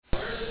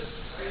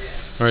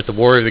All right, the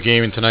warrior of the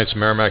game in tonight's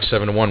Merrimack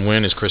 7-1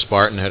 win is Chris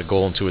Barton. Had a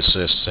goal and 2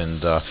 assists.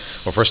 And well,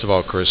 first of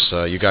all, Chris,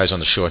 you guys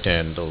on the short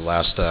end, the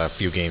last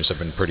few games have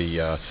been pretty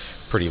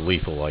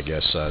lethal, I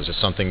guess. Is it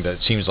something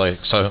that seems like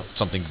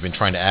something you've been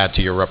trying to add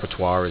to your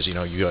repertoire? Is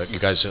you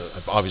guys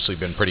have obviously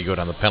been pretty good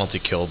on the penalty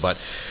kill, but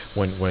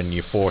when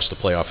you're forced to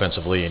play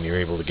offensively and you're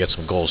able to get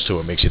some goals too,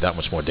 it makes you that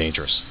much more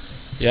dangerous.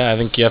 Yeah, I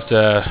think you have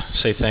to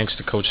say thanks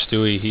to Coach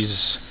Stewie.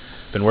 He's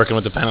been working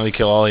with the penalty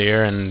kill all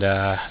year, and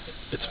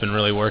it's been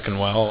really working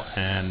well,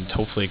 and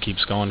hopefully it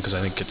keeps going because I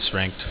think it's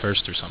ranked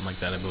first or something like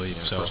that, I believe.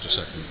 Yeah, so, first or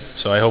second.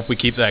 So I hope we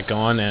keep that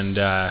going, and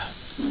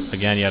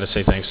again, you got to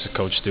say thanks to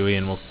Coach Stewie,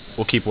 and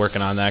we'll keep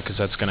working on that because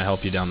that's going to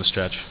help you down the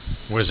stretch.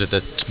 What is it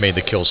that's made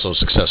the kill so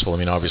successful? I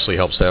mean, obviously it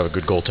helps to have a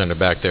good goaltender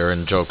back there,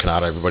 and Joe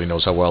Cannata, everybody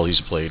knows how well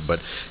he's played, but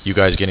you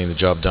guys getting the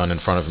job done in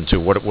front of him too.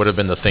 What have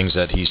been the things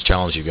that he's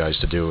challenged you guys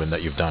to do and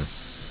that you've done?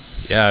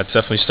 Yeah, it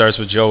definitely starts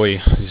with Joey.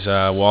 He's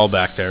a wall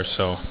back there,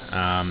 so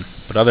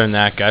but other than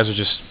that, guys are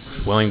just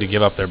willing to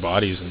give up their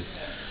bodies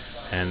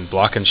and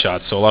blocking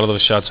shots. So a lot of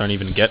those shots aren't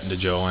even getting to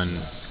Joe,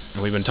 and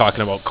we've been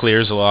talking about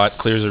clears a lot.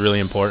 Clears are really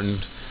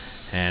important,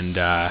 and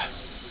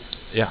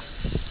yeah.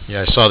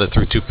 Yeah, I saw that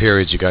through 2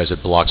 periods you guys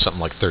had blocked something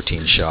like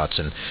 13 shots,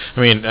 and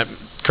I mean,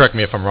 correct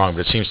me if I'm wrong,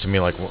 but it seems to me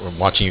like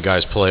watching you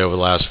guys play over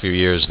the last few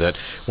years that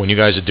when you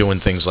guys are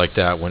doing things like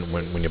that,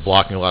 when you're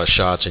blocking a lot of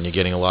shots and you're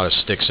getting a lot of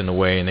sticks in the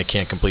way and they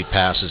can't complete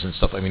passes and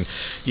stuff, I mean,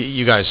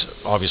 you guys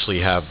obviously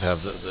have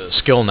the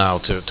skill now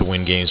to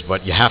win games,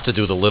 but you have to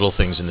do the little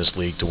things in this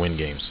league to win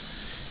games.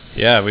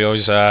 Yeah, we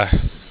always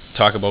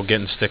talk about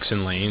getting sticks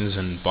in lanes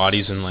and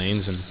bodies in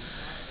lanes, and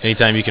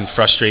anytime you can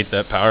frustrate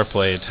that power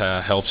play,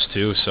 it helps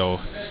too. So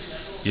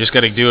you just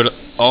got to do it,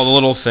 all the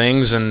little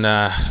things, and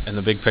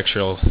the big picture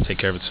will take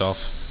care of itself.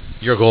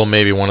 Your goal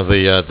may be one of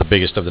the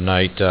biggest of the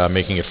night,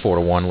 making it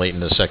 4-1 late in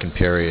the second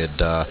period.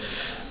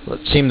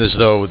 It seemed as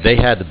though they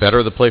had the better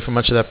of the play for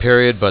much of that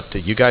period, but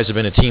you guys have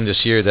been a team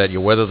this year that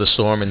you weather the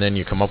storm and then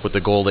you come up with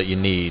the goal that you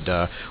need.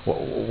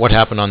 What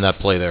happened on that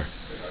play there?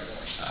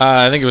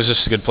 I think it was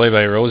just a good play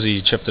by Rosie.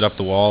 He chipped it up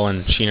the wall,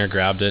 and Sheener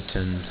grabbed it,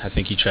 and I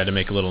think he tried to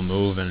make a little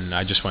move, and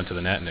I just went to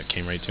the net, and it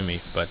came right to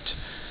me. But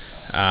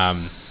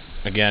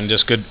again,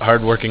 just good,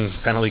 hard-working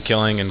penalty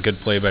killing and good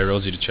play by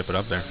Rosie to chip it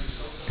up there.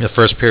 In the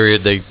first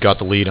period, they got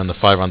the lead on the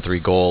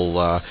 5-on-3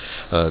 goal.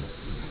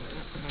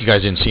 You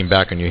guys didn't seem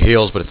back on your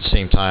heels, but at the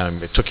same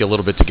time, it took you a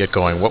little bit to get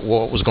going. What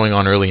was going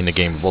on early in the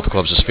game? Both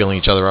clubs just feeling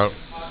each other out?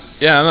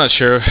 Yeah, I'm not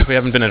sure. We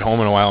haven't been at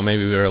home in a while.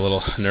 Maybe we were a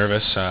little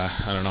nervous.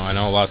 I don't know. I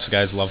know lots of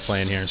guys love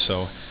playing here,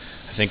 so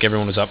I think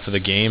everyone was up for the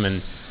game.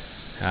 And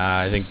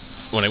I think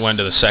when it went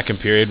to the second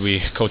period,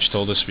 coach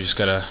told us we just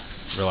got to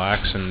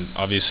relax. And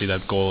obviously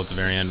that goal at the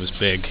very end was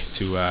big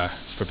to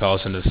propel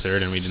us into the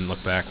third, and we didn't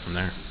look back from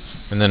there.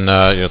 And then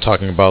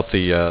talking about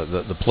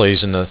the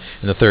plays in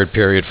the third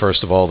period.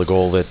 First of all, the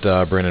goal that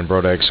Brandon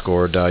Brodag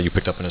scored, you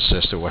picked up an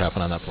assist. What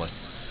happened on that play?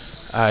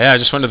 Yeah, I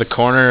just went to the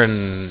corner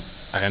and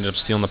I ended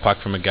up stealing the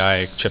puck from a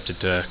guy, chipped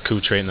it to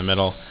Cooch right in the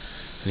middle,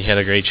 and he had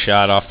a great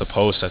shot off the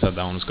post. I thought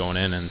that one was going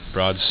in, and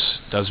Broads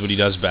does what he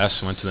does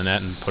best, went to the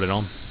net and put it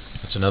home.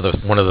 That's another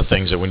one of the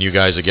things that when you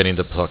guys are getting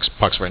the pucks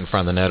right in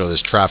front of the net, or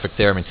there's traffic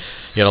there. I mean,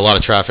 you had a lot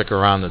of traffic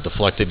around the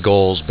deflected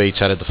goals. Bates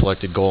had a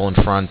deflected goal in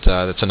front.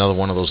 That's another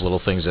one of those little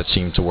things that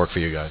seem to work for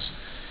you guys.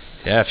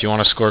 Yeah, if you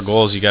want to score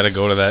goals, you got to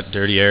go to that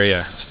dirty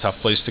area. It's a tough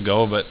place to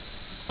go, but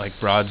like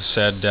Broads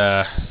said,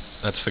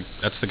 that's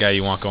the guy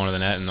you want going to the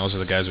net, and those are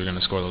the guys who are going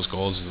to score those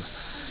goals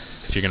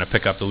if you're going to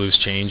pick up the loose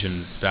change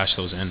and bash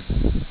those in.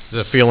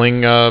 The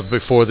feeling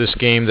before this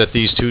game that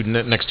these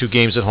next 2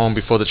 games at home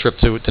before the trip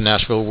to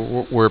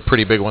Nashville were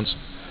pretty big ones?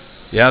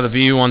 Yeah, the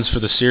BU one's for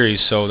the series,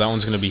 so that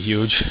one's going to be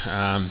huge.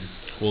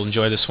 We'll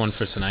enjoy this one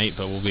for tonight,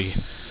 but we'll be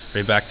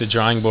right back to the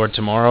drawing board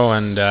tomorrow,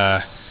 and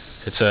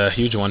it's a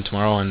huge one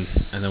tomorrow, and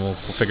then we'll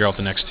figure out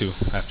the next 2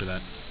 after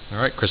that. All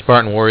right, Chris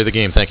Barton, warrior of the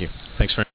game. Thank you. Thanks very much.